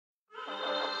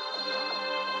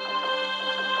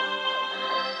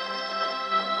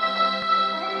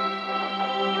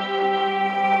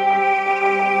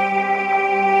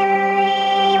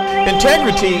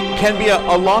Integrity can be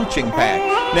a launching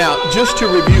pad. Now, just to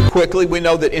review quickly, we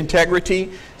know that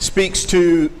integrity speaks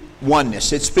to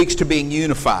oneness. It speaks to being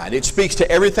unified. It speaks to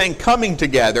everything coming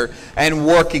together and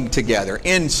working together.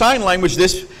 In sign language,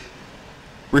 this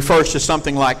refers to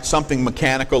something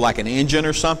mechanical, like an engine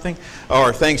or something,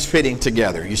 or things fitting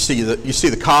together. You see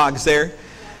the cogs there?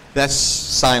 That's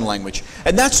sign language.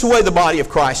 And that's the way the body of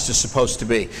Christ is supposed to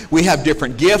be. We have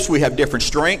different gifts. We have different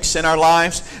strengths in our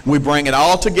lives. We bring it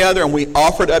all together and we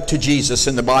offer it up to Jesus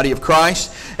in the body of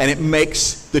Christ. And it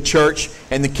makes the church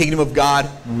and the kingdom of God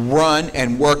run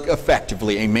and work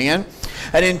effectively. Amen?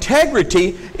 And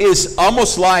integrity is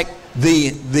almost like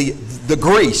the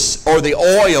grease or the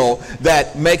oil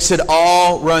that makes it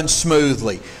all run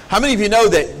smoothly. How many of you know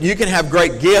that you can have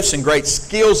great gifts and great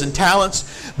skills and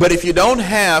talents, but if you don't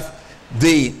have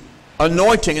the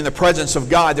anointing in the presence of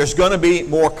God, there's going to be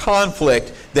more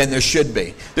conflict than there should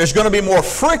be. There's going to be more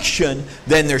friction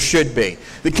than there should be.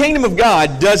 The kingdom of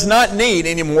God does not need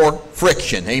any more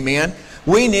friction. Amen?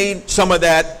 We need some of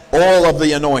that oil of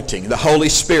the anointing, the Holy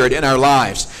Spirit in our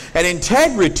lives. And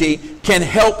integrity can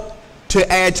help to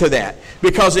add to that,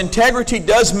 because integrity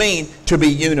does mean to be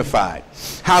unified.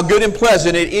 How good and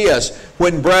pleasant it is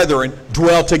when brethren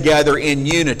dwell together in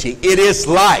unity. It is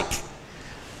like,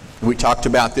 we talked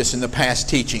about this in the past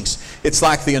teachings, it's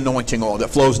like the anointing oil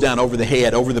that flows down over the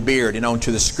head, over the beard, and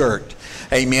onto the skirt.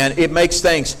 Amen. It makes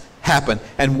things happen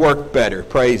and work better.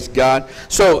 Praise God.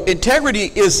 So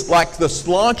integrity is like the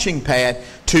launching pad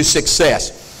to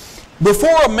success.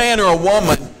 Before a man or a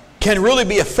woman can really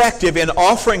be effective in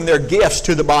offering their gifts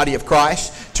to the body of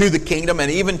Christ, to the kingdom, and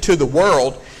even to the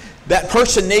world, that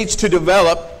person needs to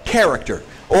develop character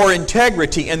or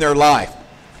integrity in their life.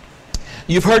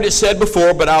 You've heard it said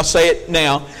before, but I'll say it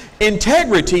now.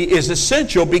 Integrity is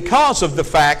essential because of the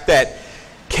fact that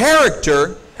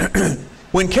character,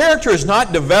 when character is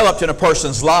not developed in a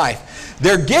person's life,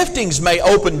 their giftings may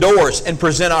open doors and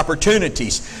present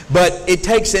opportunities, but it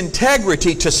takes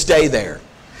integrity to stay there.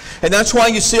 And that's why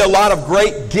you see a lot of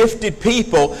great gifted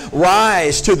people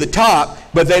rise to the top,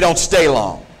 but they don't stay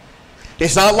long.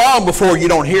 It's not long before you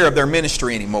don't hear of their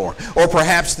ministry anymore. Or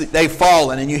perhaps they've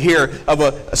fallen and you hear of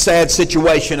a sad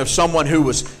situation of someone who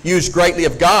was used greatly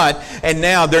of God and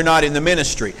now they're not in the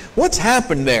ministry. What's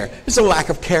happened there? There's a lack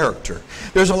of character.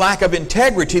 There's a lack of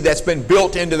integrity that's been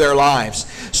built into their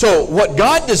lives. So what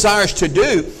God desires to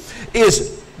do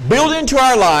is build into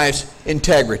our lives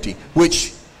integrity,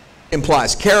 which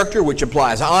implies character, which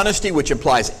implies honesty, which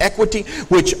implies equity,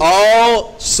 which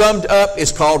all summed up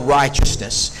is called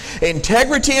righteousness.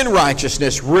 Integrity and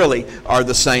righteousness really are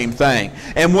the same thing.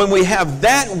 And when we have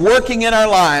that working in our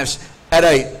lives at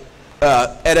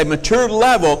a mature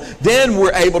level, then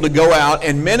we're able to go out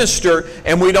and minister,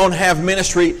 and we don't have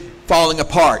ministry falling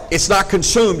apart. It's not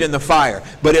consumed in the fire,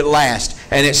 but it lasts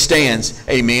and it stands.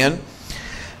 Amen.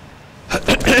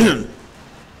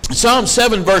 Psalm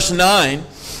 7 verse 9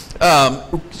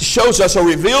 shows us or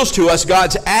reveals to us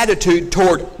God's attitude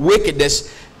toward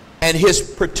wickedness and His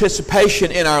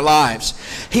participation in our lives.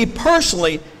 He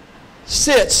personally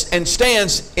sits and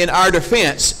stands in our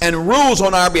defense and rules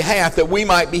on our behalf that we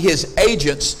might be His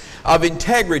agents of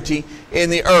integrity in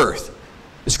the earth.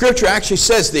 The Scripture actually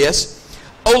says this,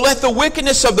 "Oh, let the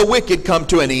wickedness of the wicked come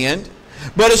to an end,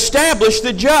 but establish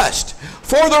the just.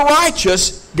 For the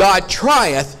righteous God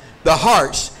trieth the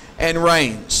hearts and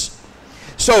reins."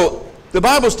 So the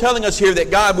Bible's telling us here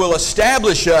that God will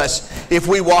establish us if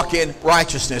we walk in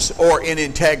righteousness or in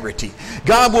integrity.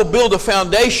 God will build a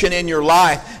foundation in your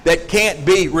life that can't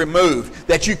be removed,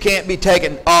 that you can't be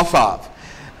taken off of.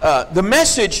 The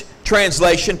Message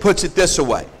translation puts it this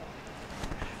way: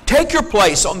 take your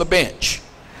place on the bench.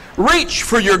 Reach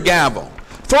for your gavel.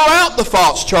 Throw out the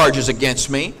false charges against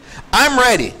me. I'm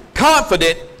ready,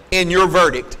 confident in your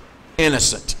verdict,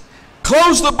 innocent.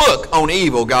 Close the book on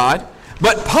evil, God,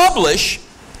 but publish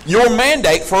your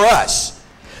mandate for us.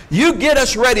 You get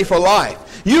us ready for life.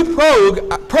 You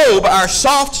probe our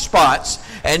soft spots,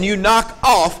 and you knock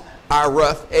off our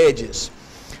rough edges.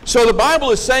 So the Bible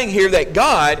is saying here that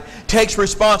God takes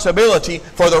responsibility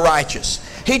for the righteous.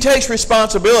 He takes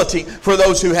responsibility for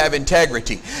those who have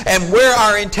integrity. And where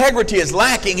our integrity is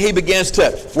lacking, He begins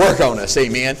to work on us.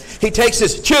 Amen. He takes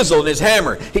His chisel and His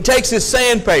hammer. He takes His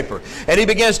sandpaper and He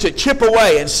begins to chip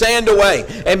away and sand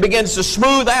away and begins to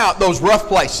smooth out those rough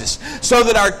places so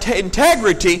that our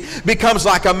integrity becomes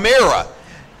like a mirror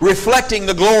reflecting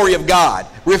the glory of God,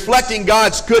 reflecting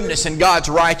God's goodness and God's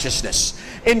righteousness.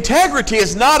 Integrity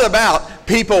is not about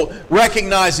people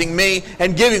recognizing me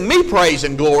and giving me praise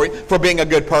and glory for being a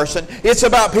good person. It's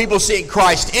about people seeing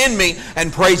Christ in me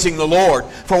and praising the Lord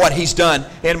for what He's done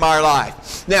in my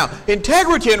life. Now,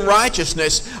 integrity and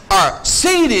righteousness are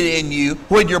seated in you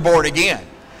when you're born again.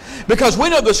 Because we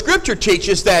know the Scripture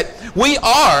teaches that we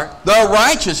are the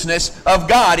righteousness of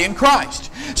God in Christ.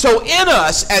 So in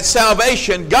us at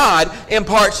salvation, God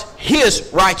imparts His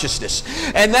righteousness.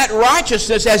 And that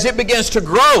righteousness, as it begins to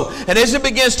grow and as it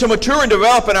begins to mature and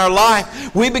develop in our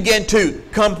life, we begin to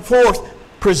come forth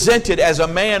presented as a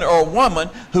man or a woman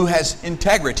who has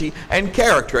integrity and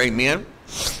character. Amen.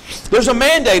 There's a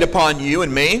mandate upon you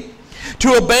and me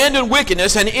to abandon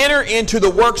wickedness and enter into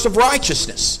the works of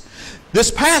righteousness. This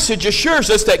passage assures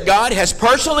us that God has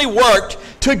personally worked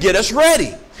to get us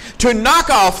ready, to knock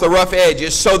off the rough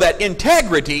edges so that in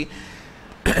integrity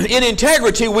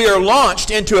we are launched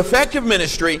into effective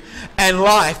ministry and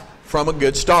life from a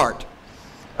good start.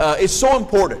 It's so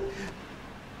important.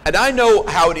 And I know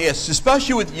how it is,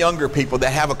 especially with younger people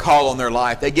that have a call on their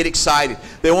life. They get excited.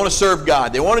 They want to serve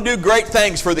God. They want to do great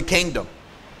things for the kingdom.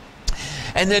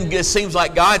 And then it seems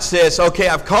like God says, okay,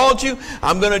 I've called you.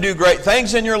 I'm going to do great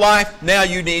things in your life. Now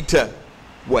you need to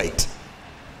wait.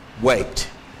 Wait.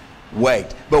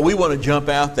 Wait. But we want to jump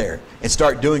out there and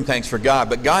start doing things for God.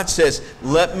 But God says,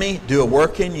 let me do a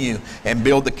work in you and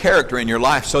build the character in your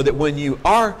life so that when you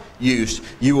are used,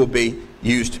 you will be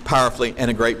used powerfully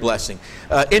and a great blessing.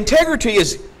 Integrity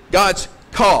is God's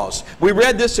cause. We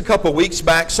read this a couple weeks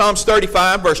back. Psalms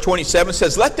 35 verse 27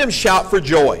 says, let them shout for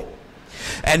joy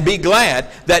and be glad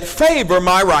that favor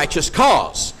my righteous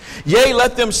cause. Yea,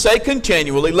 let them say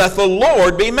continually, let the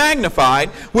Lord be magnified,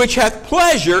 which hath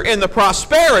pleasure in the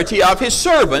prosperity of His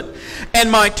servant.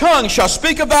 And my tongue shall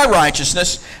speak of thy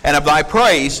righteousness and of thy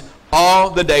praise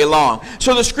all the day long.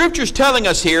 So the Scripture's telling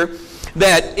us here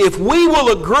that if we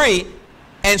will agree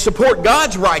and support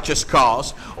God's righteous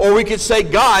cause, or we could say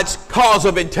God's cause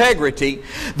of integrity,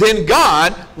 then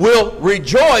God will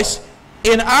rejoice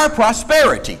in our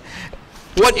prosperity.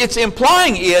 What it's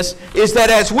implying is that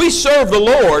as we serve the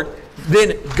Lord,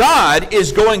 then God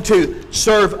is going to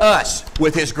serve us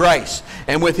with His grace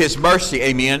and with His mercy,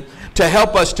 amen, to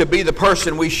help us to be the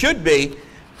person we should be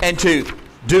and to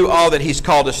do all that He's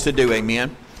called us to do,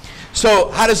 amen.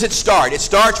 So how does it start? It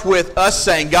starts with us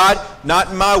saying, God,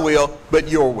 not my will, but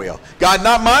your will. God,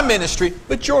 not my ministry,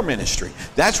 but your ministry.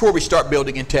 That's where we start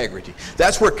building integrity.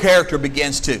 That's where character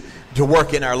begins to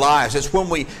work in our lives. It's when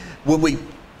we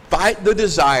fight the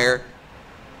desire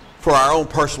for our own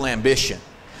personal ambition.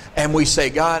 And we say,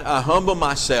 God, I humble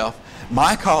myself.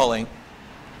 My calling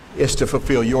is to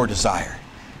fulfill your desire.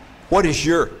 What is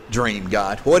your dream,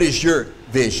 God? What is your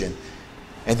vision?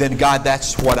 And then, God,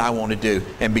 that's what I want to do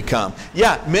and become.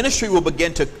 Yeah, ministry will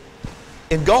begin to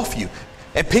engulf you.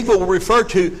 And people will refer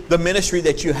to the ministry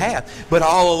that you have. But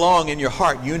all along in your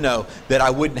heart, you know that I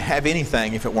wouldn't have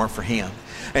anything if it weren't for Him.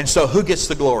 And so who gets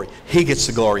the glory? He gets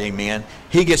the glory, amen.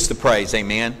 He gets the praise,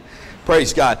 amen.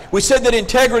 Praise God. We said that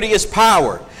integrity is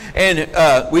power. And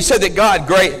we said that God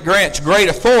grants great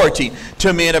authority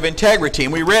to men of integrity.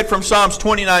 And we read from Psalms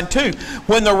 29:2,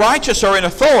 when the righteous are in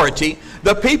authority,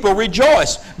 the people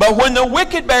rejoice. But when the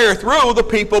wicked beareth rule, the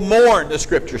people mourn, the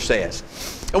Scripture says.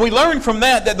 And we learned from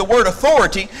that the word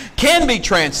authority can be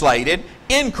translated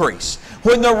increase.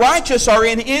 When the righteous are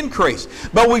in increase.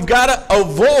 But we've got to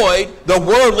avoid the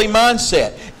worldly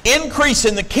mindset. Increase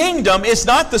in the kingdom is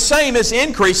not the same as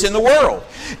increase in the world.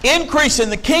 Increase in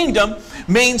the kingdom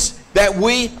means that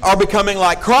we are becoming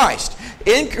like Christ.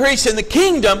 Increase in the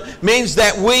kingdom means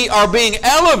that we are being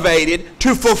elevated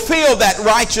to fulfill that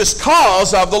righteous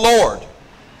cause of the Lord.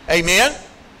 Amen?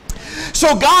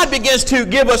 So God begins to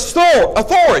give us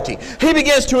authority. He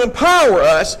begins to empower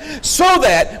us so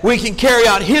that we can carry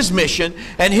out His mission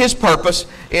and His purpose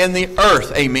in the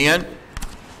earth. Amen?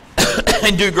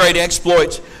 And do great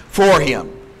exploits for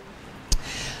Him.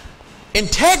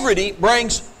 Integrity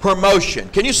brings promotion.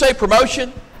 Can you say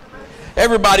promotion?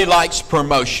 Everybody likes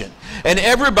promotion. And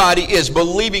everybody is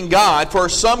believing God for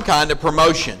some kind of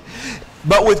promotion.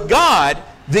 But with God,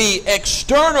 the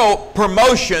external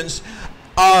promotions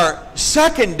are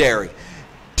secondary.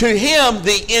 To Him,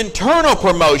 the internal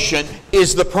promotion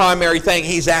is the primary thing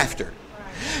He's after.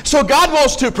 So God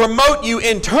wants to promote you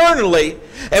internally,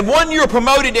 and when you're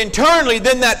promoted internally,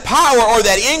 then that power or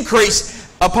that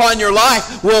increase upon your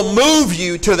life will move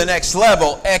you to the next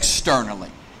level externally.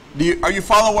 Are you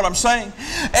following what I'm saying?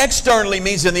 Externally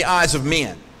means in the eyes of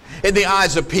men, in the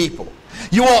eyes of people.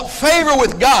 You want favor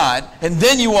with God, and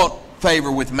then you want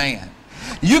favor with man.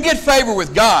 You get favor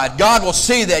with God, God will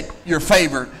see that your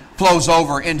favor flows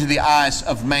over into the eyes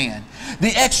of man.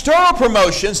 The external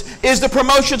promotions is the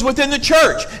promotions within the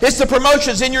church. It's the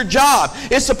promotions in your job.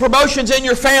 It's the promotions in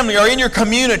your family or in your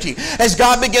community as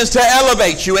God begins to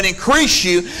elevate you and increase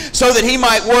you so that He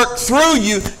might work through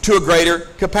you to a greater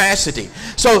capacity.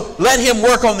 So let Him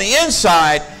work on the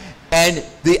inside, and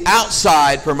the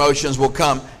outside promotions will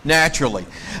come naturally.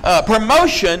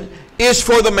 Promotion is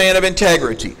for the man of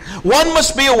integrity. One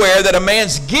must be aware that a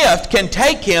man's gift can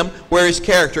take him where his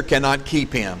character cannot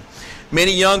keep him.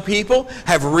 Many young people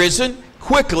have risen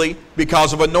quickly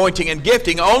because of anointing and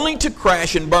gifting, only to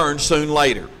crash and burn soon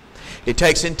later. It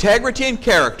takes integrity and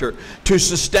character to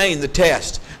sustain the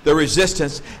test, the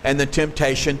resistance, and the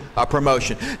temptation of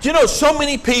promotion. Do you know, so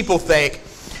many people think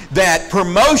that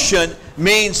promotion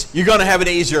means you're going to have an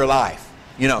easier life.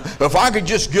 You know, if I could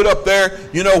just get up there,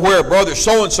 you know, where brother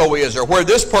so-and-so is, or where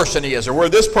this person is, or where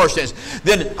this person is,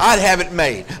 then I'd have it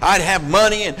made. I'd have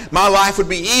money, and my life would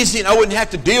be easy, and I wouldn't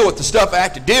have to deal with the stuff I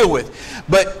have to deal with.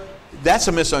 But that's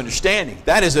a misunderstanding.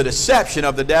 That is a deception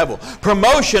of the devil.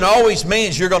 Promotion always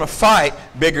means you're going to fight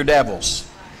bigger devils.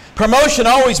 Promotion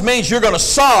always means you're going to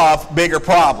solve bigger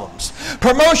problems.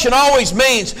 Promotion always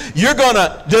means you're going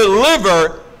to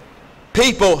deliver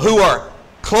people who are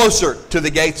closer to the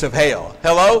gates of hell.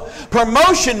 Hello?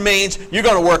 Promotion means you're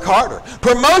going to work harder.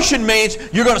 Promotion means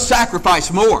you're going to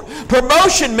sacrifice more.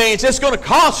 Promotion means it's going to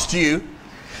cost you.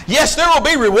 Yes, there will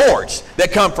be rewards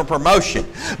that come from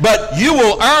promotion, but you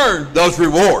will earn those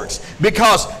rewards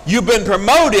because you've been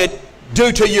promoted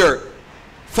due to your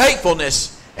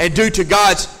faithfulness and due to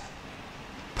God's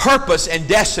purpose and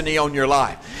destiny on your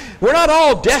life. We're not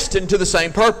all destined to the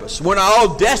same purpose. We're not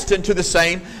all destined to the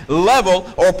same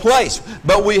level or place.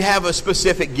 But we have a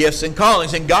specific gifts and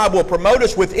callings. And God will promote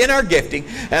us within our gifting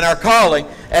and our calling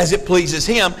as it pleases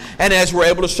Him and as we're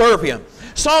able to serve Him.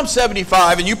 Psalm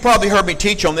 75, and you probably heard me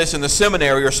teach on this in the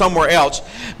seminary or somewhere else,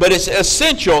 but it's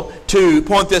essential to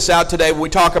point this out today when we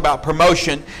talk about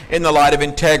promotion in the light of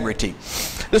integrity.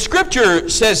 The Scripture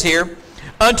says here,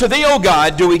 "Unto Thee, O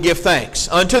God, do we give thanks.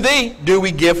 Unto Thee do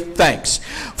we give thanks.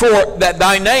 For that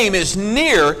Thy name is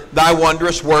near, Thy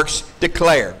wondrous works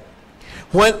declare.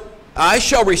 When I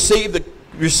shall receive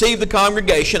the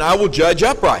congregation, I will judge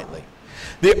uprightly.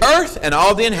 The earth and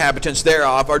all the inhabitants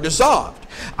thereof are dissolved.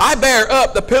 I bear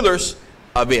up the pillars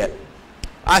of it.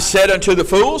 I said unto the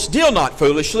fools, deal not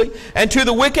foolishly, and to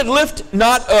the wicked lift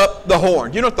not up the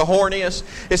horn." Do you know what the horn is?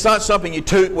 It's not something you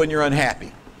toot when you're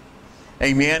unhappy.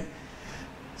 Amen.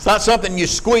 It's not something you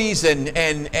squeeze and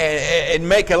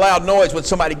make a loud noise when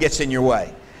somebody gets in your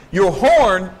way. Your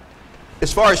horn,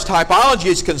 as far as typology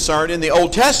is concerned in the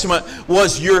Old Testament,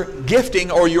 was your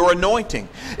gifting or your anointing.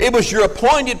 It was your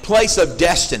appointed place of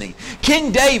destiny.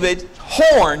 King David's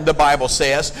horn, the Bible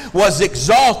says, was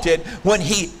exalted when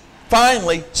he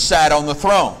finally sat on the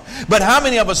throne. But how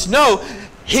many of us know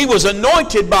he was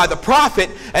anointed by the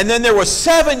prophet, and then there were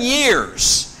 7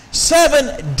 years,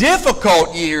 7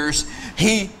 difficult years,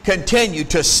 he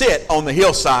continued to sit on the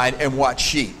hillside and watch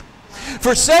sheep.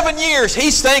 For 7 years,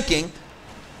 he's thinking,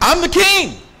 I'm the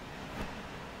king.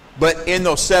 But in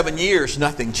those 7 years,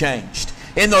 nothing changed.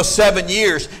 In those 7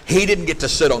 years, he didn't get to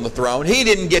sit on the throne. He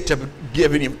didn't get to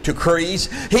give him decrees.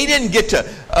 He didn't get to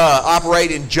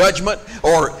operate in judgment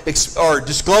or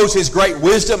disclose his great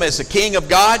wisdom as the king of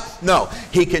God. No,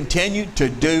 he continued to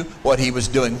do what he was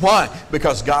doing. Why?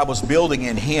 Because God was building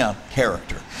in him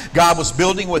character. God was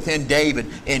building within David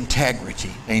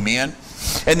integrity. Amen.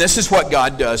 And this is what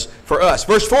God does for us.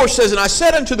 Verse 4 says, "And I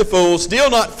said unto the fools, deal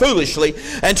not foolishly,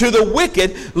 and to the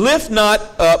wicked lift not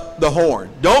up the horn."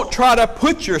 Don't try to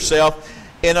put yourself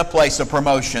in a place of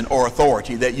promotion or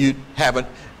authority that you haven't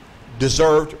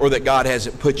deserved or that God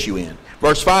hasn't put you in.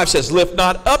 Verse 5 says, "Lift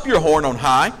not up your horn on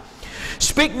high.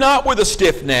 Speak not with a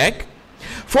stiff neck.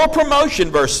 For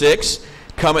promotion," verse 6,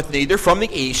 "cometh neither from the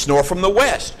east, nor from the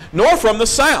west, nor from the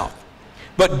south.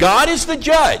 But God is the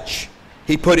judge.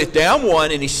 He putteth down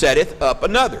one, and he setteth up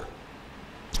another."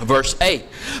 Verse 8,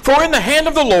 "For in the hand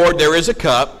of the Lord there is a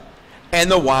cup, and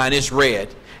the wine is red.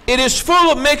 It is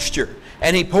full of mixture,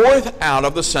 and he poureth out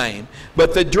of the same.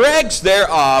 But the dregs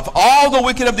thereof, all the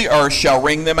wicked of the earth shall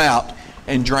wring them out,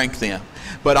 and drink them.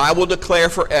 But I will declare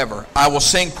forever. I will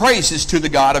sing praises to the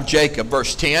God of Jacob."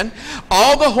 Verse 10,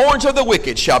 "All the horns of the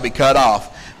wicked shall be cut off,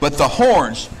 but the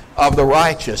horns of the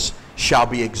righteous shall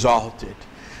be exalted."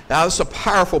 Now, this is a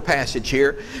powerful passage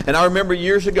here. And I remember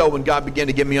years ago when God began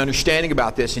to give me understanding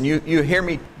about this. And you hear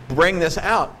me bring this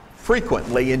out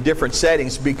frequently in different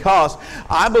settings because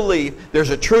I believe there's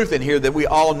a truth in here that we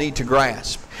all need to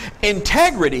grasp.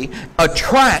 Integrity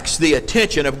attracts the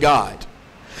attention of God.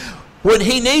 When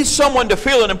He needs someone to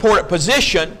fill an important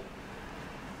position,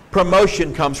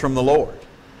 promotion comes from the Lord.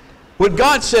 When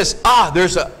God says,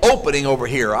 there's an opening over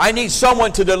here. I need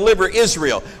someone to deliver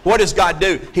Israel. What does God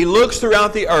do? He looks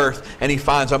throughout the earth and he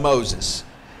finds a Moses.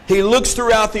 He looks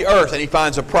throughout the earth and he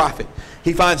finds a prophet.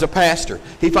 He finds a pastor.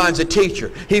 He finds a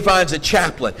teacher. He finds a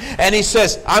chaplain. And he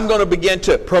says, I'm going to begin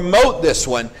to promote this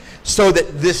one so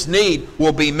that this need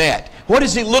will be met. What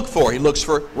does he look for? He looks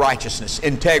for righteousness,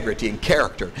 integrity, and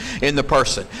character in the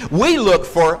person. We look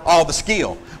for all the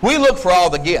skill. We look for all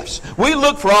the gifts. We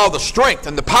look for all the strength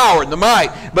and the power and the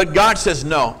might. But God says,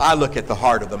 no, I look at the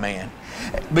heart of the man.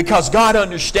 Because God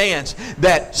understands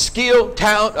that skill,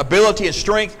 talent, ability, and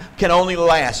strength can only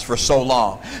last for so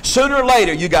long. Sooner or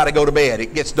later, you got to go to bed.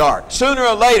 It gets dark. Sooner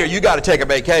or later, you got to take a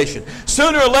vacation.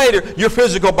 Sooner or later, your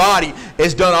physical body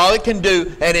has done all it can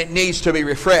do, and it needs to be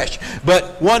refreshed.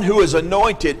 But one who is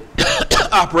anointed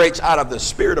operates out of the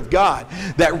Spirit of God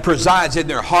that presides in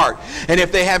their heart. And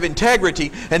if they have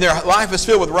integrity and their life is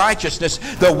filled with righteousness,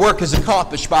 the work is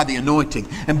accomplished by the anointing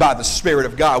and by the Spirit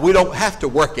of God. We don't have to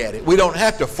work at it. We don't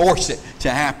have to force it to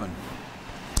happen.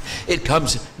 It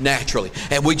comes naturally.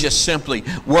 And we just simply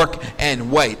work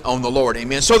and wait on the Lord.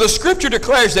 Amen. So the Scripture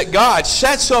declares that God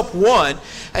sets up one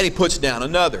and He puts down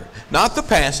another. Not the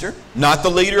pastor, not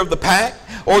the leader of the pack,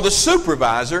 or the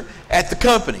supervisor at the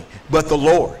company, but the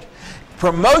Lord.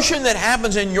 Promotion that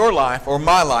happens in your life or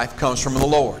my life comes from the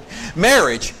Lord.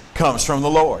 Marriage comes from the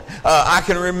Lord. I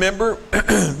can remember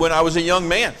when I was a young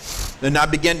man and I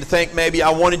began to think maybe I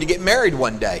wanted to get married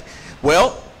one day.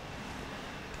 Well,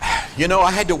 you know,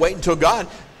 I had to wait until God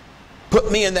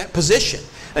put me in that position,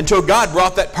 until God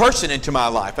brought that person into my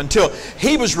life, until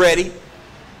He was ready,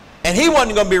 and He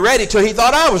wasn't going to be ready till He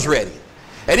thought I was ready.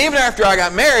 And even after I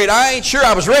got married, I ain't sure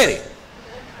I was ready.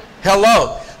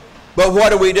 Hello. But what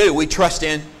do? We trust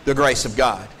in the grace of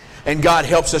God. And God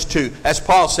helps us to, as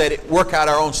Paul said, work out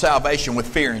our own salvation with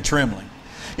fear and trembling.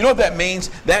 You know what that means?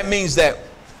 That means that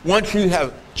once you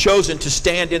have chosen to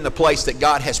stand in the place that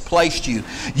God has placed you,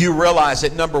 you realize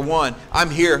that, number one, I'm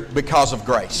here because of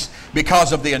grace,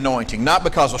 because of the anointing, not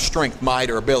because of strength, might,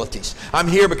 or abilities. I'm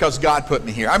here because God put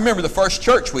me here. I remember the first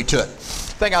church we took. I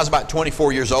think I was about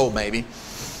 24 years old maybe.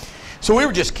 So we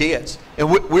were just kids, and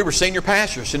we were senior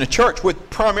pastors in a church with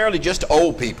primarily just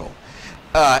old people.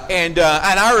 And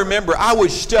I remember I would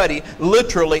study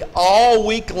literally all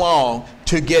week long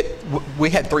to get, we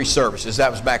had 3 services.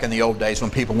 That was back in the old days when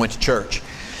people went to church.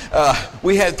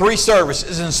 We had 3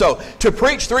 services, and so to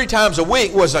preach 3 times a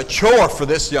week was a chore for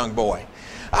this young boy.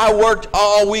 I worked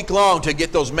all week long to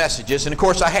get those messages, and of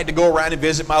course I had to go around and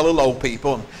visit my little old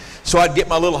people. And so I'd get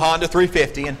my little Honda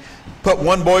 350 and put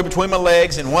one boy between my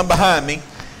legs and one behind me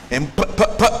and put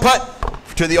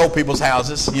to the old people's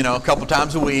houses, you know, a couple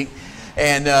times a week.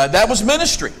 And that was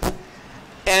ministry.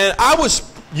 And I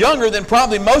was younger than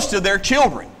probably most of their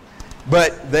children,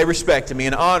 but they respected me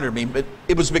and honored me. But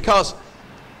it was because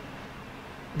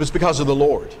of the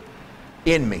Lord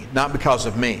in me, not because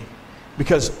of me,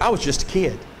 because I was just a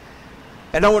kid.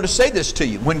 And I want to say this to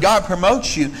you. When God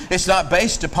promotes you, it's not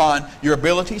based upon your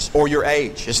abilities or your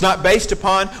age. It's not based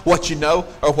upon what you know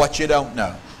or what you don't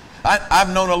know.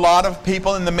 I've known a lot of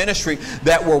people in the ministry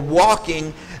that were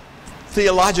walking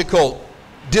theological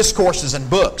discourses and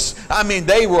books. I mean,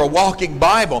 they were a walking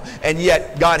Bible, and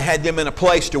yet God had them in a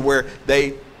place to where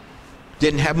they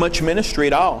didn't have much ministry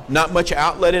at all, not much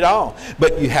outlet at all.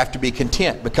 But you have to be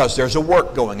content because there's a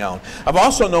work going on. I've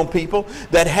also known people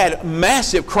that had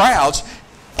massive crowds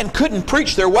and couldn't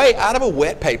preach their way out of a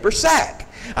wet paper sack.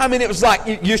 I mean, it was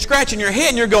like you're scratching your head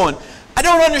and you're going, I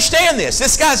don't understand this.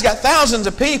 This guy's got thousands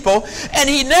of people and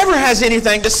he never has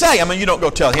anything to say. I mean, you don't go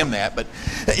tell him that, but,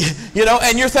 you know,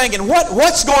 and you're thinking,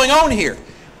 what's going on here?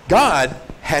 God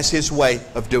has His way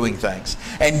of doing things.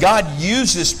 And God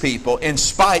uses people in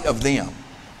spite of them.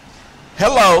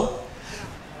 Hello.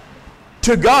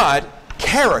 To God,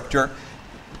 character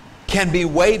can be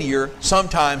weightier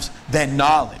sometimes than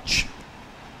knowledge.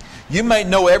 You may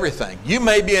know everything. You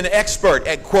may be an expert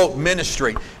at, quote,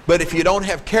 ministry, but if you don't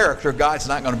have character, God's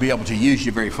not going to be able to use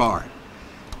you very far.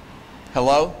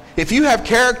 Hello? If you have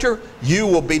character, you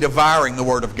will be devouring the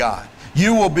Word of God.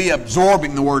 You will be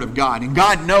absorbing the Word of God. And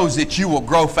God knows that you will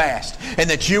grow fast and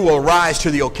that you will rise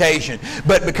to the occasion.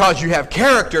 But because you have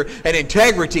character and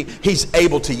integrity, He's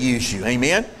able to use you.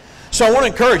 Amen? So I want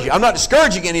to encourage you. I'm not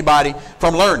discouraging anybody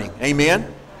from learning.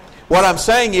 Amen? What I'm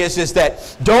saying is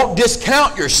that don't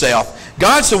discount yourself.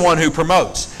 God's the one who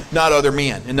promotes, not other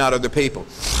men and not other people.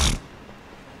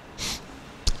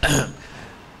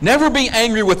 Never be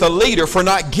angry with a leader for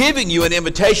not giving you an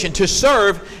invitation to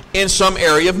serve in some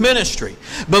area of ministry.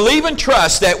 Believe and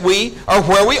trust that we are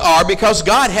where we are because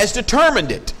God has determined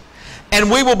it.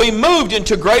 And we will be moved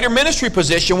into greater ministry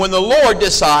position when the Lord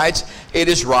decides it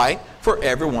is right for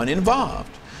everyone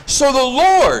involved. So the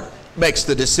Lord makes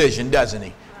the decision, doesn't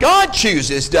He? God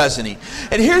chooses, doesn't He?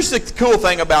 And here's the cool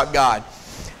thing about God.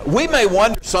 We may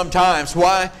wonder sometimes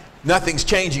why nothing's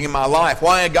changing in my life,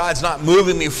 why God's not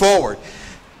moving me forward.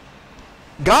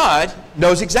 God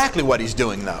knows exactly what He's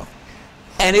doing, though.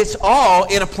 And it's all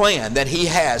in a plan that He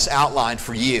has outlined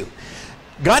for you.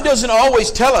 God doesn't always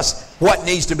tell us what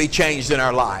needs to be changed in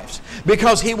our lives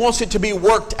because He wants it to be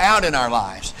worked out in our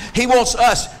lives. He wants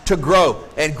us to grow.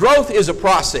 And growth is a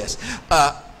process.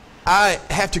 I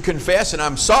have to confess, and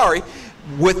I'm sorry,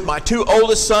 with my two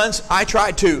oldest sons, I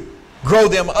tried to grow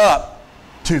them up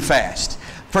too fast.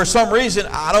 For some reason,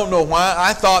 I don't know why,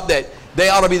 I thought that they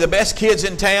ought to be the best kids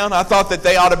in town. I thought that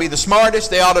they ought to be the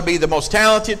smartest. They ought to be the most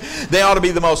talented. They ought to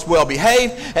be the most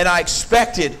well-behaved. And I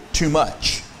expected too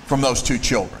much from those two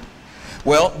children.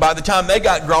 Well, by the time they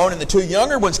got grown and the two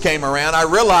younger ones came around, I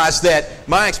realized that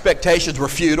my expectations were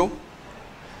futile.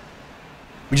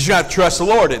 We just got to trust the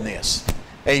Lord in this.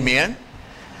 Amen.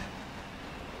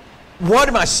 What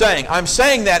am I saying? I'm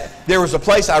saying that there was a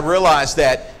place I realized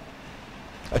that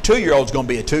a 2-year-old's going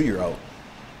to be a 2-year-old.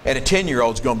 And a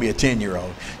 10-year-old's going to be a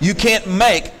 10-year-old. You can't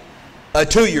make a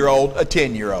 2-year-old a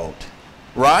 10-year-old.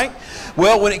 Right?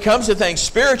 Well, when it comes to things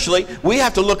spiritually, we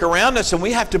have to look around us and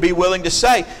we have to be willing to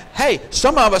say, hey,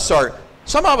 some of us are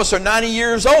 90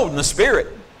 years old in the spirit.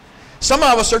 Some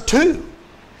of us are 2.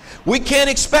 We can't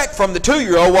expect from the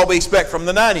 2-year-old what we expect from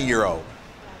the 90-year-old.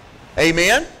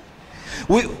 Amen?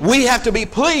 We have to be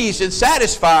pleased and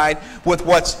satisfied with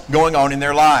what's going on in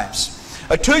their lives.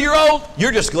 A 2-year-old,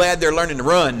 you're just glad they're learning to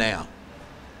run now.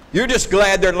 You're just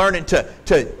glad they're learning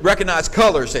to recognize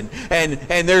colors and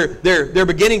they're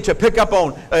beginning to pick up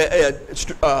on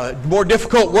more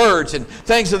difficult words and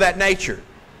things of that nature.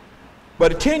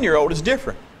 But a 10-year-old is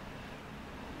different.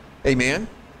 Amen?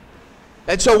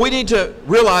 And so we need to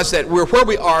realize that we're where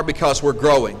we are because we're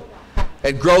growing.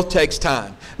 And growth takes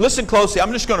time. Listen closely.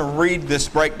 I'm just going to read this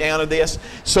breakdown of this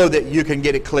so that you can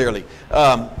get it clearly.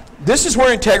 This is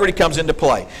where integrity comes into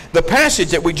play. The passage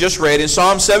that we just read in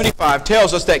Psalm 75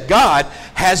 tells us that God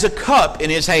has a cup in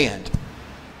His hand.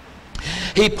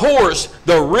 He pours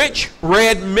the rich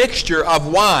red mixture of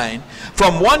wine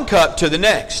from one cup to the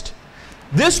next.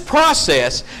 This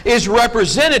process is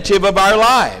representative of our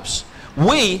lives.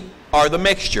 We are the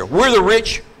mixture. We're the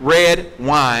rich red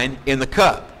wine in the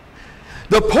cup.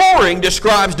 The pouring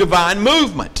describes divine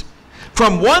movement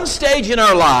from one stage in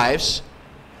our lives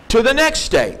to the next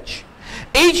stage.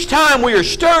 Each time we are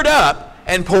stirred up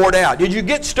and poured out. Did you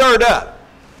get stirred up?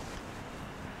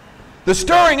 The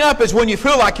stirring up is when you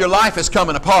feel like your life is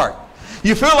coming apart.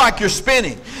 You feel like you're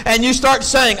spinning. And you start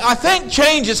saying, I think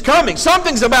change is coming.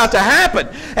 Something's about to happen.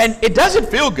 And it doesn't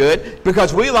feel good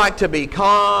because we like to be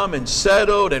calm and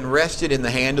settled and rested in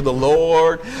the hand of the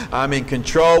Lord. I'm in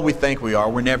control. We think we are.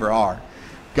 We never are.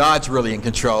 God's really in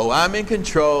control. I'm in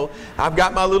control. I've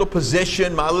got my little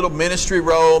position, my little ministry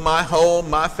role, my home,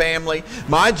 my family,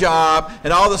 my job.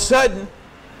 And all of a sudden,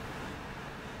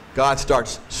 God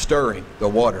starts stirring the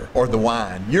water or the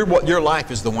wine. Your life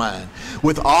is the wine.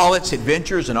 With all its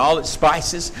adventures and all its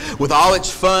spices, with all its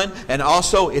fun, and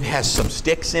also it has some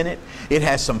sticks in it. It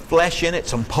has some flesh in it,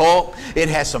 some pulp. It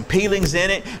has some peelings in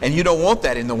it, and you don't want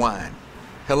that in the wine.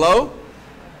 Hello?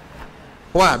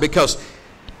 Why? Because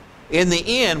in the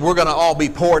end, we're going to all be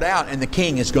poured out and the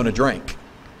king is going to drink.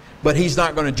 But he's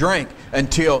not going to drink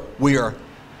until we are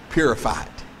purified.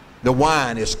 The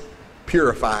wine is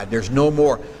purified. There's no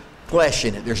more flesh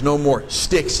in it. There's no more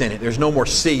sticks in it. There's no more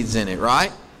seeds in it,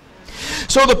 right?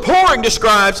 So the pouring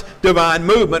describes divine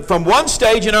movement from one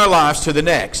stage in our lives to the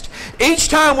next. Each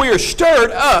time we are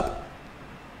stirred up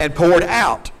and poured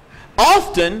out,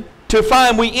 often to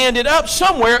find we ended up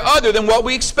somewhere other than what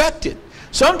we expected.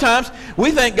 Sometimes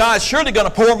we think God's surely going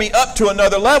to pour me up to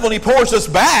another level, and He pours us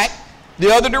back the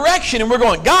other direction, and we're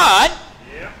going, God,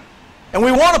 yeah. And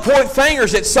we want to point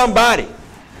fingers at somebody.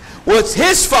 Well, it's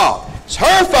his fault. It's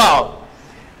her fault.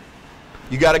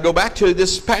 You got to go back to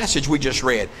this passage we just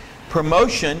read.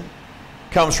 Promotion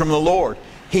comes from the Lord.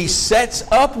 He sets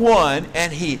up one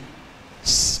and He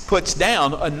puts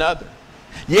down another.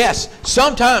 Yes,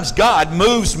 sometimes God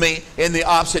moves me in the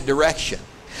opposite direction.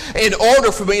 In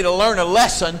order for me to learn a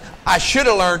lesson I should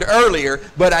have learned earlier,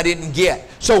 but I didn't get.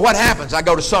 So what happens? I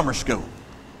go to summer school.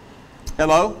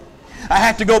 Hello? I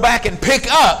have to go back and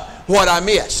pick up what I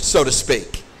missed, so to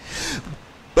speak.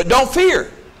 But don't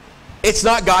fear. It's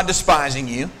not God despising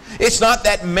you. It's not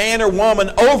that man or woman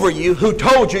over you who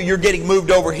told you you're getting moved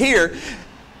over here.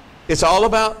 It's all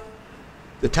about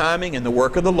the timing and the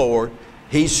work of the Lord.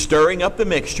 He's stirring up the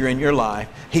mixture in your life.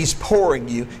 He's pouring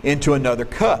you into another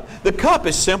cup. The cup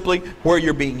is simply where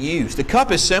you're being used. The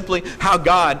cup is simply how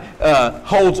God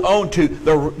holds on to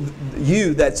the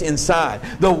you that's inside.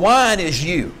 The wine is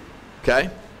you. Okay?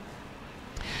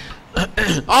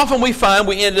 Often we find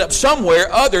we ended up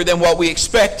somewhere other than what we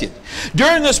expected.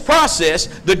 During this process,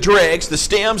 the dregs, the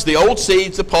stems, the old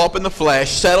seeds, the pulp, and the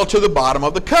flesh settle to the bottom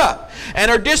of the cup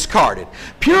and are discarded,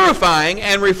 purifying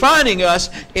and refining us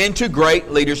into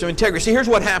great leaders of integrity. See, here's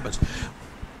what happens.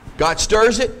 God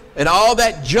stirs it, and all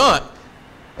that junk,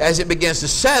 as it begins to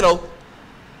settle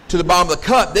to the bottom of the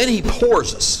cup, then He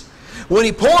pours us. When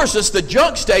He pours us, the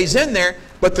junk stays in there,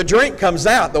 but the drink comes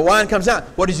out, the wine comes out.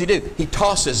 What does He do? He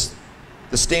tosses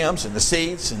the stems and the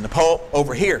seeds and the pulp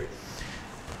over here.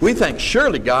 We think,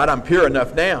 surely, God, I'm pure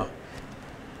enough now.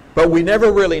 But we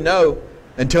never really know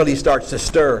until He starts to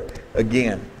stir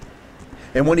again.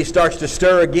 And when He starts to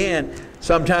stir again,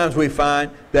 sometimes we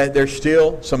find that there's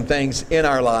still some things in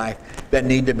our life that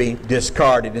need to be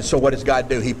discarded. And so what does God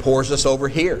do? He pours us over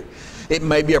here. It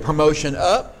may be a promotion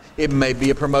up. It may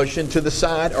be a promotion to the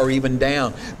side or even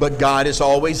down, but God is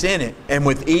always in it. And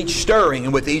with each stirring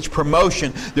and with each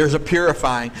promotion, there's a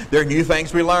purifying. There are new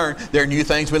things we learn. There are new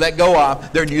things we let go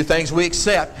of. There are new things we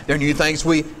accept. There are new things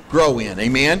we grow in.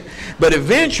 Amen? But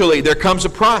eventually there comes a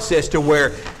process to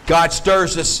where God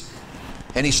stirs us,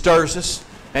 and He stirs us,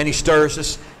 and He stirs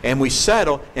us, and we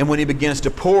settle. And when He begins to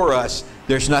pour us,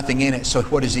 there's nothing in it. So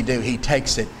what does He do? He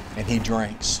takes it and He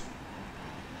drinks.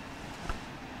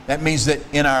 That means that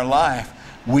in our life,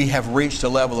 we have reached a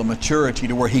level of maturity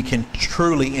to where He can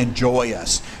truly enjoy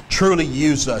us, truly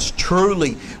use us,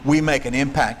 truly we make an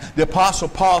impact. The Apostle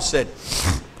Paul said,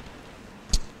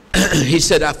 he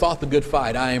said, I fought the good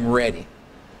fight. I am ready.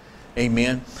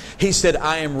 Amen. He said,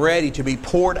 I am ready to be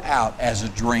poured out as a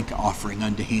drink offering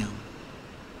unto Him.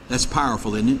 That's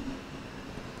powerful, isn't it?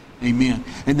 Amen.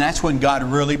 And that's when God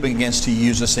really begins to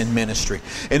use us in ministry.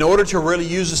 In order to really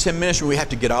use us in ministry, we have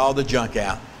to get all the junk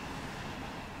out.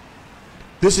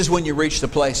 This is when you reach the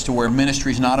place to where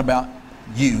ministry is not about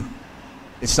you.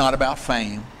 It's not about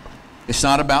fame. It's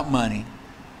not about money.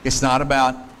 It's not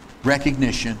about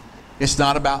recognition. It's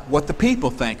not about what the people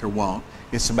think or want.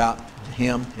 It's about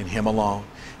Him and Him alone.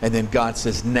 And then God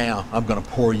says, now I'm going to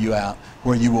pour you out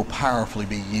where you will powerfully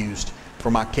be used for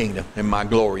my kingdom and my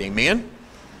glory. Amen?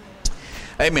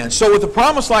 Amen. So with a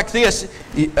promise like this,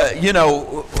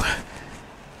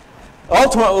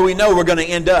 ultimately we know we're going to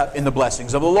end up in the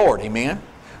blessings of the Lord. Amen.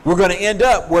 We're going to end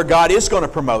up where God is going to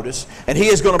promote us, and He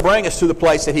is going to bring us to the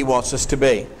place that He wants us to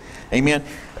be. Amen.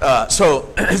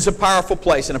 So it's a powerful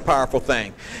place and a powerful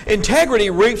thing. Integrity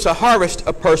reaps a harvest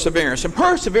of perseverance. And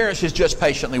perseverance is just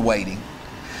patiently waiting.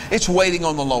 It's waiting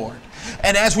on the Lord.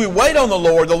 And as we wait on the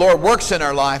Lord works in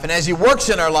our life. And as He works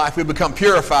in our life, we become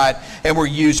purified and we're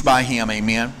used by Him.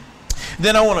 Amen.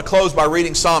 Then I want to close by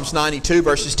reading Psalms 92,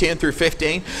 verses 10 through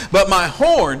 15. But my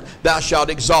horn thou shalt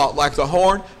exalt like the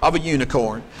horn of a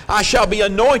unicorn. I shall be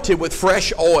anointed with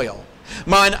fresh oil.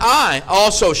 Mine eye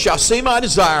also shall see my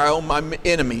desire on my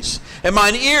enemies, and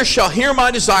mine ear shall hear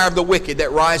my desire of the wicked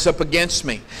that rise up against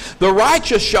me. The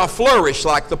righteous shall flourish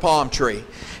like the palm tree.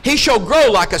 He shall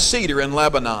grow like a cedar in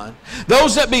Lebanon.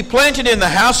 Those that be planted in the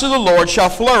house of the Lord shall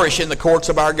flourish in the courts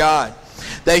of our God.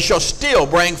 They shall still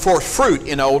bring forth fruit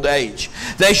in old age.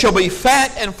 They shall be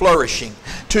fat and flourishing,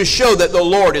 to show that the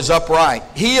Lord is upright.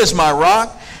 He is my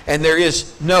rock, and there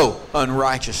is no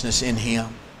unrighteousness in Him.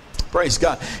 Praise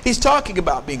God. He's talking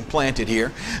about being planted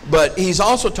here, but He's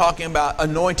also talking about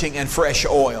anointing and fresh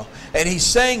oil. And He's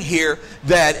saying here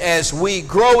that as we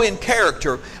grow in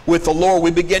character with the Lord,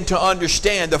 we begin to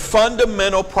understand the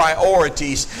fundamental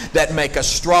priorities that make us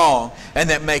strong and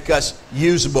that make us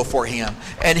usable for Him.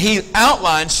 And He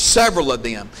outlines several of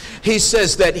them. He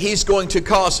says that He's going to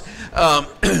cause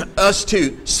us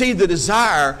to see the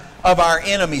desire of our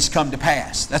enemies come to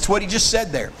pass. That's what He just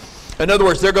said there. In other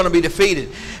words, they're going to be defeated.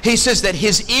 He says that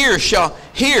His ears shall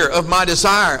hear of my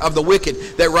desire of the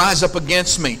wicked that rise up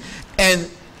against me. And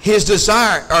His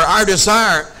desire, or our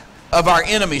desire of our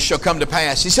enemies shall come to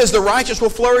pass. He says the righteous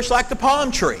will flourish like the palm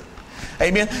tree.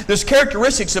 Amen. There's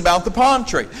characteristics about the palm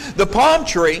tree. The palm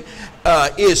tree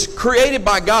is created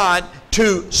by God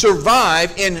to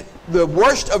survive in the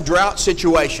worst of drought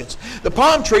situations. The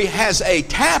palm tree has a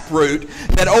tap root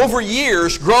that over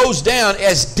years grows down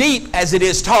as deep as it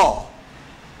is tall.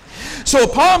 So a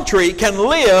palm tree can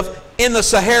live in the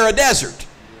Sahara Desert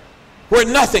where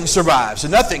nothing survives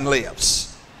and nothing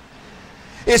lives.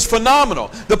 It's phenomenal.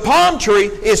 The palm tree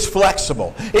is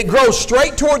flexible. It grows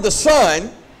straight toward the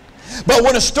sun, But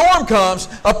when a storm comes,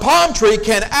 a palm tree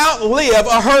can outlive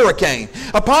a hurricane.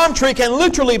 A palm tree can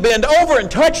literally bend over and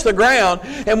touch the ground,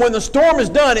 and when the storm is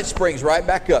done, it springs right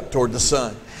back up toward the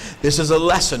sun. This is a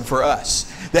lesson for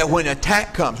us, that when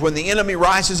attack comes, when the enemy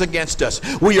rises against us,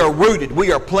 we are rooted,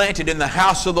 we are planted in the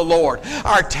house of the Lord.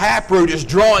 Our taproot is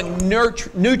drawing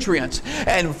nutrients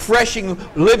and freshing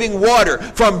living water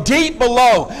from deep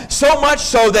below, so much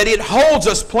so that it holds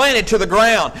us planted to the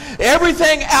ground.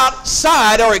 Everything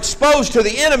outside or exposed to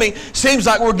the enemy seems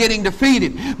like we're getting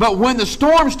defeated. But when the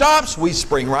storm stops, we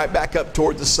spring right back up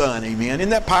toward the sun. Amen.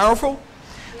 Isn't that powerful?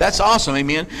 That's awesome,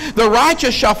 amen. The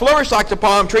righteous shall flourish like the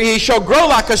palm tree. He shall grow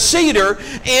like a cedar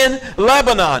in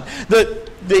Lebanon.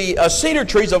 The cedar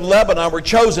trees of Lebanon were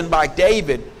chosen by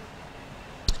David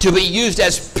to be used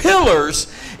as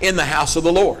pillars in the house of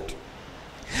the Lord.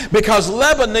 Because the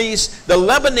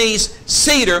Lebanese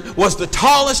cedar was the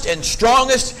tallest and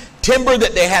strongest timber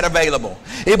that they had available.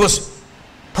 It was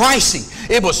pricey.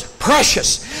 It was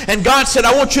precious. And God said,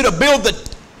 I want you to build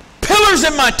the pillars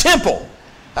in my temple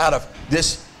out of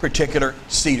this particular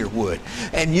cedar wood.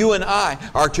 And you and I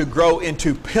are to grow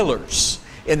into pillars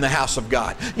in the house of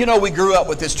God. You know, we grew up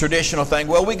with this traditional thing.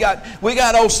 Well, we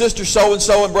got old sister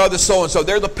so-and-so and brother so-and-so.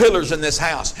 They're the pillars in this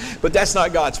house. But that's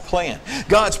not God's plan.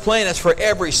 God's plan is for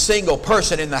every single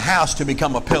person in the house to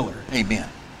become a pillar. Amen.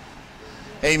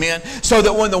 Amen. So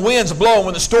that when the winds blow and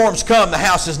when the storms come, the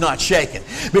house is not shaken.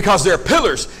 Because they're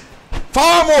pillars.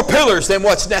 Far more pillars than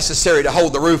what's necessary to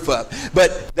hold the roof up.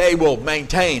 But they will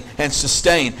maintain and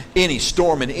sustain any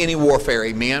storm and any warfare.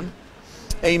 Amen.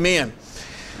 Amen.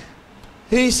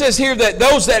 He says here that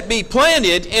those that be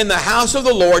planted in the house of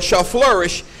the Lord shall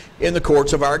flourish in the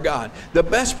courts of our God. The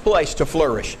best place to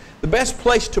flourish, the best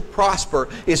place to prosper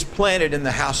is planted in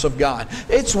the house of God.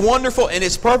 It's wonderful and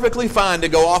it's perfectly fine to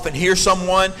go off and hear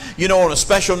someone, you know, on a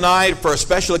special night for a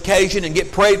special occasion and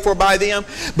get prayed for by them.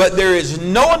 But there is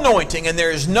no anointing and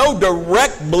there is no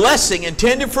direct blessing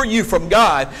intended for you from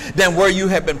God than where you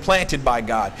have been planted by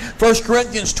God. 1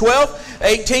 Corinthians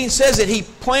 12:18 says that He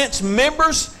plants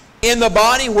members in the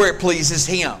body where it pleases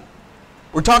Him.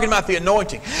 We're talking about the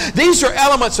anointing. These are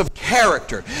elements of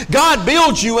character. God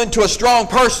builds you into a strong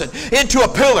person, into a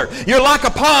pillar. You're like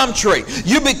a palm tree.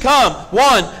 You become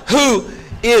one who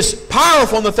is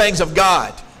powerful in the things of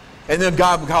God. And then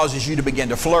God causes you to begin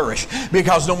to flourish.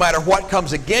 Because no matter what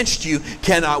comes against you,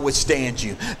 cannot withstand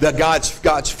you.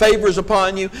 God's favor is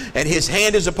upon you, and His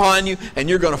hand is upon you, and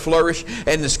you're going to flourish.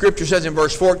 And the Scripture says in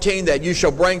verse 14 that you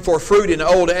shall bring forth fruit in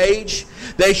old age.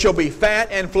 They shall be fat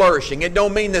and flourishing. It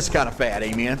don't mean this kind of fat,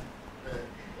 amen.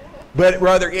 But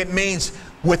rather it means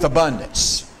with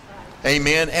abundance.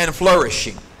 Amen. And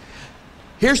flourishing.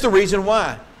 Here's the reason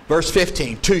why. Verse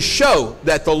 15. To show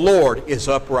that the Lord is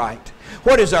upright.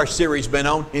 What has our series been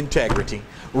on? Integrity.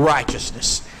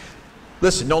 Righteousness.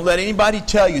 Listen, don't let anybody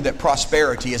tell you that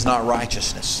prosperity is not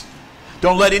righteousness.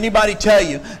 Don't let anybody tell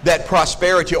you that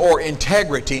prosperity or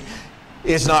integrity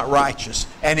is not righteous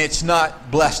and it's not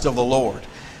blessed of the Lord.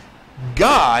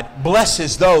 God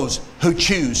blesses those who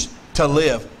choose to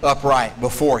live upright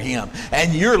before Him.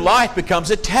 And your life becomes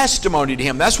a testimony to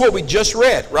Him. That's what we just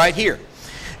read right here.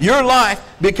 Your life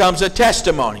becomes a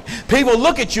testimony. People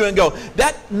look at you and go,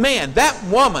 that man, that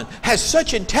woman has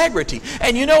such integrity.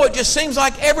 And you know, it just seems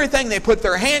like everything they put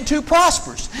their hand to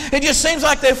prospers. It just seems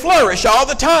like they flourish all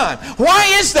the time. Why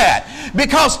is that?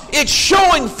 Because it's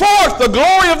showing forth the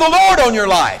glory of the Lord on your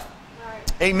life.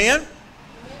 Amen?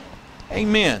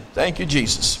 Amen. Thank you,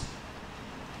 Jesus.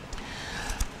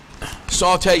 So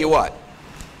I'll tell you what.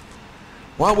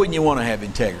 Why wouldn't you want to have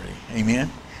integrity? Amen?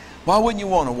 Why wouldn't you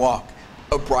want to walk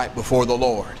upright before the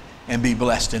Lord and be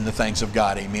blessed in the things of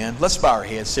God? Amen. Let's bow our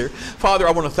heads here. Father,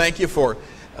 I want to thank you for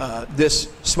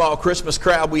this small Christmas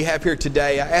crowd we have here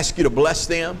today. I ask you to bless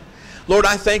them. Lord,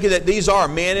 I thank you that these are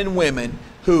men and women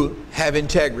who have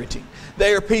integrity.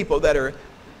 They are people that are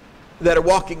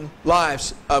walking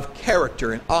lives of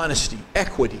character and honesty,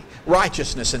 equity,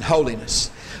 righteousness, and holiness.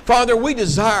 Father, we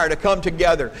desire to come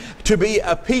together to be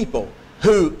a people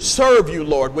who serve you,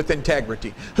 Lord, with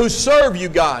integrity, who serve you,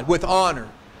 God, with honor,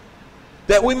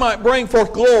 that we might bring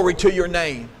forth glory to your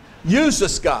name. Use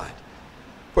us, God,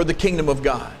 for the kingdom of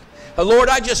God. Lord,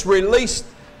 I just release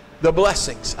the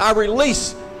blessings. I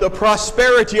release the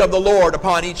prosperity of the Lord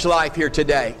upon each life here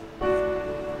today.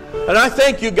 And I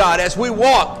thank you, God, as we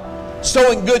walk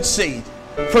sowing good seed,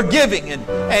 forgiving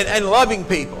and loving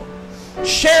people,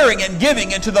 sharing and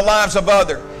giving into the lives of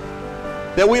others,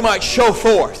 that we might show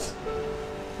forth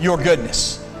your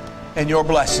goodness and your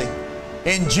blessing.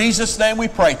 In Jesus' name we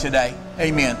pray today.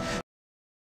 Amen.